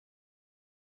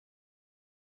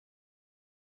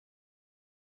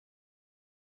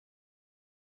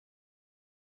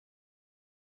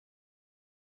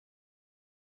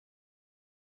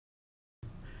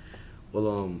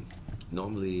Well,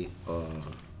 normally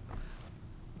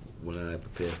when I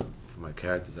prepare for my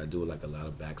characters, I do like a lot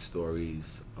of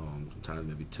backstories. Sometimes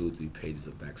maybe 2 or 3 pages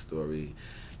of backstory,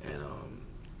 and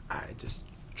I just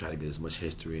try to get as much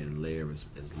history and layers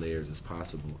as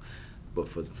possible. But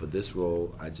for this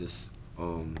role, I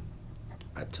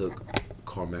took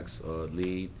Cormac's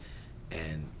lead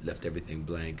and left everything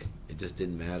blank. It just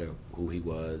didn't matter who he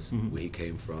was, where he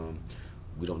came from.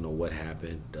 We don't know what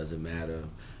happened. Doesn't matter.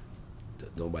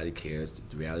 Nobody cares.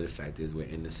 The reality of the fact is we're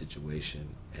in this situation,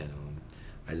 and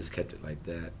I just kept it like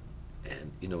that.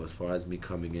 And as far as me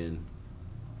coming in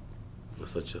for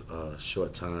such a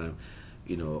short time,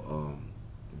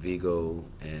 Vigo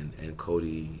and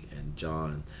Cody and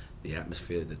John, the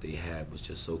atmosphere that they had was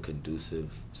just so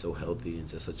conducive, so healthy, and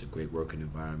just such a great working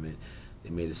environment.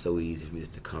 They made it so easy for me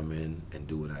just to come in and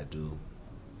do what I do.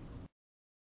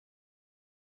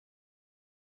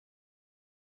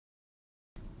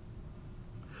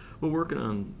 Well, working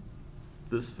on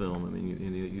this film, I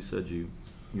mean, you said you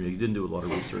didn't do a lot of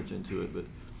research into it, but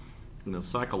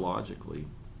psychologically,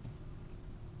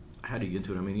 how do you get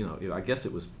into it? I mean, I guess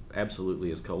it was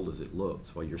absolutely as cold as it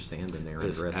looks while you're standing there. It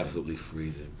was dressing. absolutely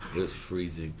freezing. It was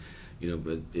freezing,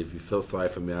 but if you felt sorry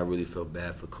for me, I really felt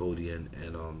bad for Cody and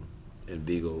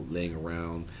Vigo laying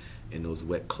around in those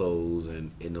wet clothes,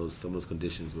 and some of those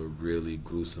conditions were really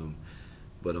gruesome.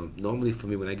 But normally for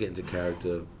me, when I get into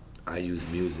character, I use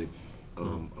music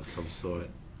of some sort.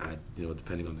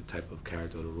 Depending on the type of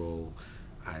character or the role,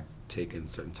 I take in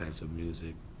certain types of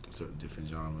music, certain different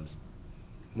genres.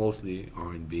 Mostly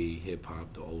R&B, hip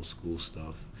hop, the old school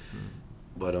stuff.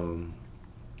 But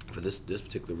for this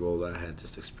particular role, I had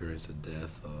just experienced a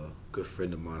death. A good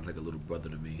friend of mine, like a little brother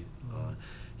to me.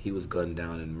 He was gunned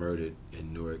down and murdered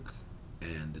in Newark,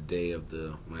 and the day of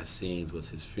my scenes was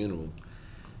his funeral.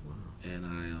 Wow. And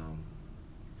I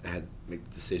had to make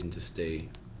the decision to stay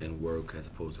and work as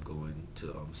opposed to going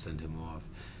to send him off.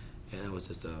 And it was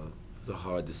just it was a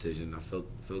hard decision. I felt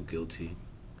guilty,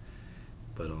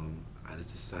 but I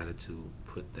just decided to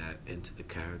put that into the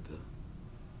character.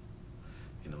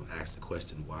 Ask the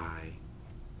question why.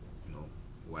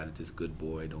 Why did this good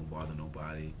boy, don't bother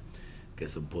nobody,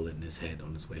 gets a bullet in his head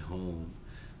on his way home?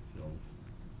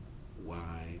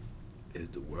 Why is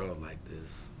the world like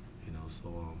this?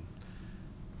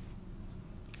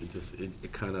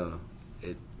 So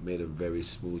it made a very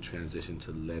smooth transition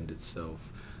to lend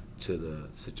itself to the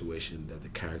situation that the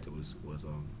character was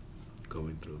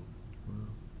going through. Wow.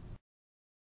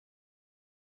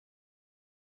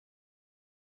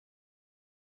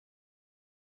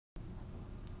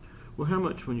 Well, how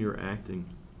much when you're acting,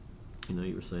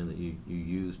 you were saying that you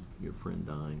used your friend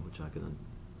dying, which I can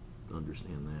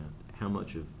understand that. How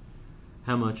much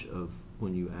of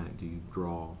when you act do you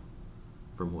draw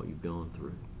from what you've gone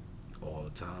through? All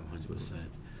the time, 100%.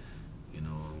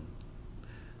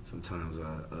 Sometimes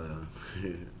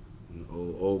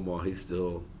old Omar, he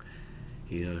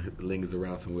lingers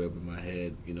around somewhere up in my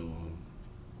head. You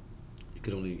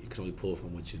can only pull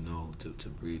from what you know to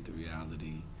breathe the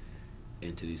reality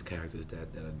into these characters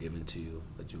that are given to you,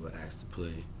 that you were asked to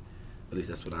play. At least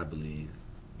that's what I believe.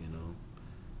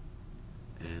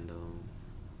 And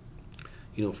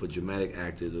for dramatic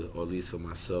actors, or at least for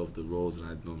myself, the roles that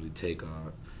I normally take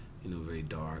are, very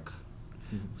dark.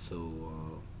 Mm-hmm.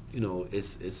 So,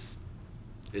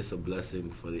 it's a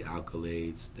blessing for the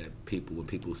accolades that when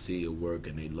people see your work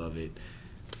and they love it,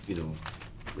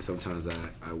 sometimes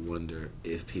I wonder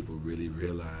if people really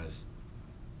realize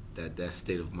that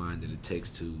state of mind that it takes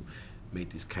to make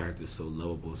these characters so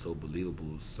lovable, so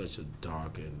believable, is such a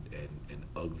dark and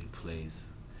ugly place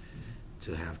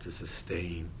to have to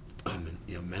sustain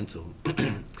your mental,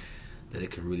 that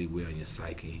it can really wear on your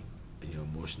psyche and your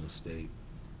emotional state.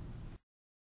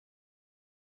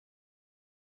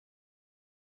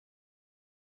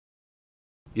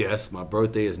 Yes, my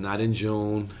birthday is not in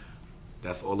June.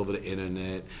 That's all over the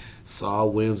internet.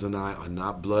 Saul Williams and I are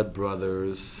not blood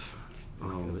brothers.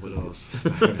 What else?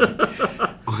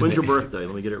 When's your birthday?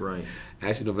 Let me get it right.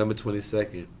 Actually, November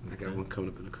 22nd. I got one coming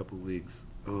up in a couple of weeks.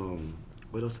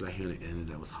 What else did I hear on the internet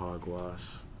that was hogwash?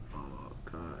 Oh,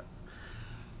 God.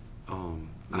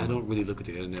 I don't really look at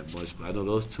the internet much, but I know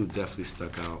those two definitely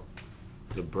stuck out.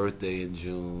 The birthday in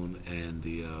June and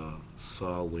the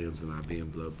Saul Williams and I being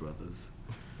blood brothers.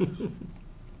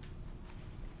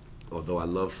 Although I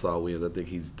love Saul Williams, I think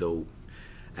he's dope.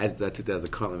 I took that as a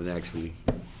compliment, actually.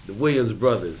 The Williams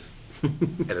brothers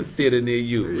at a theater near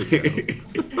you.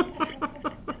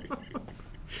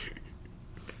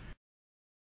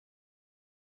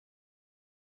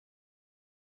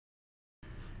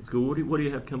 That's cool. What do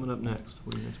you have coming up next?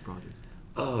 What are your next projects?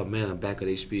 Oh man, I'm back at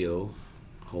HBO.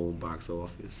 home box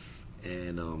office,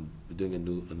 and we're doing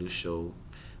a new show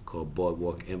called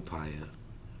Boardwalk Empire.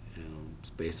 And it's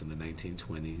based on the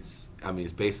 1920s. I mean,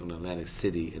 it's based on Atlantic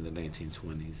City in the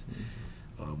 1920s.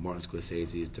 Martin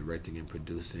Scorsese is directing and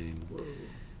producing.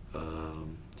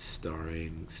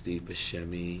 Starring Steve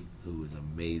Buscemi, who is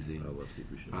amazing. I love Steve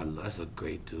Buscemi. That's a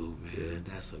great dude, man.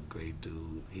 Yeah. That's a great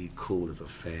dude. He cool as a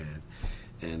fan.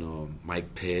 And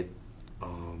Mike Pitt.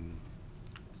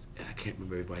 I can't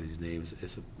remember everybody's names.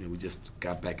 We just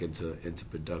got back into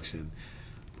production,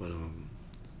 but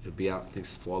it'll be out, I think,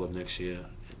 it's fall of next year.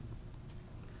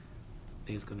 I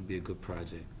think it's going to be a good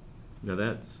project. Now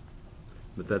that's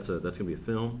going to be a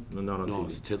film, not on TV. No,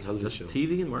 it's a television show.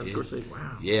 TV and Martin Scorsese.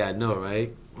 Wow. Yeah, I know,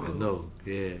 right? Whoa. I know.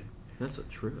 Yeah. That's a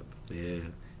trip. Yeah.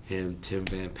 Him, Tim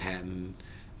Van Patten,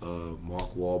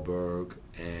 Mark Wahlberg,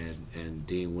 and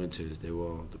Dean Winters. They were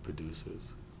all the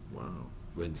producers. Wow.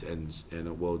 And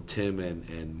Tim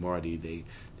and Marty,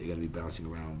 they're going to be bouncing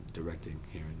around directing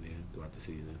here and there throughout the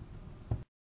season.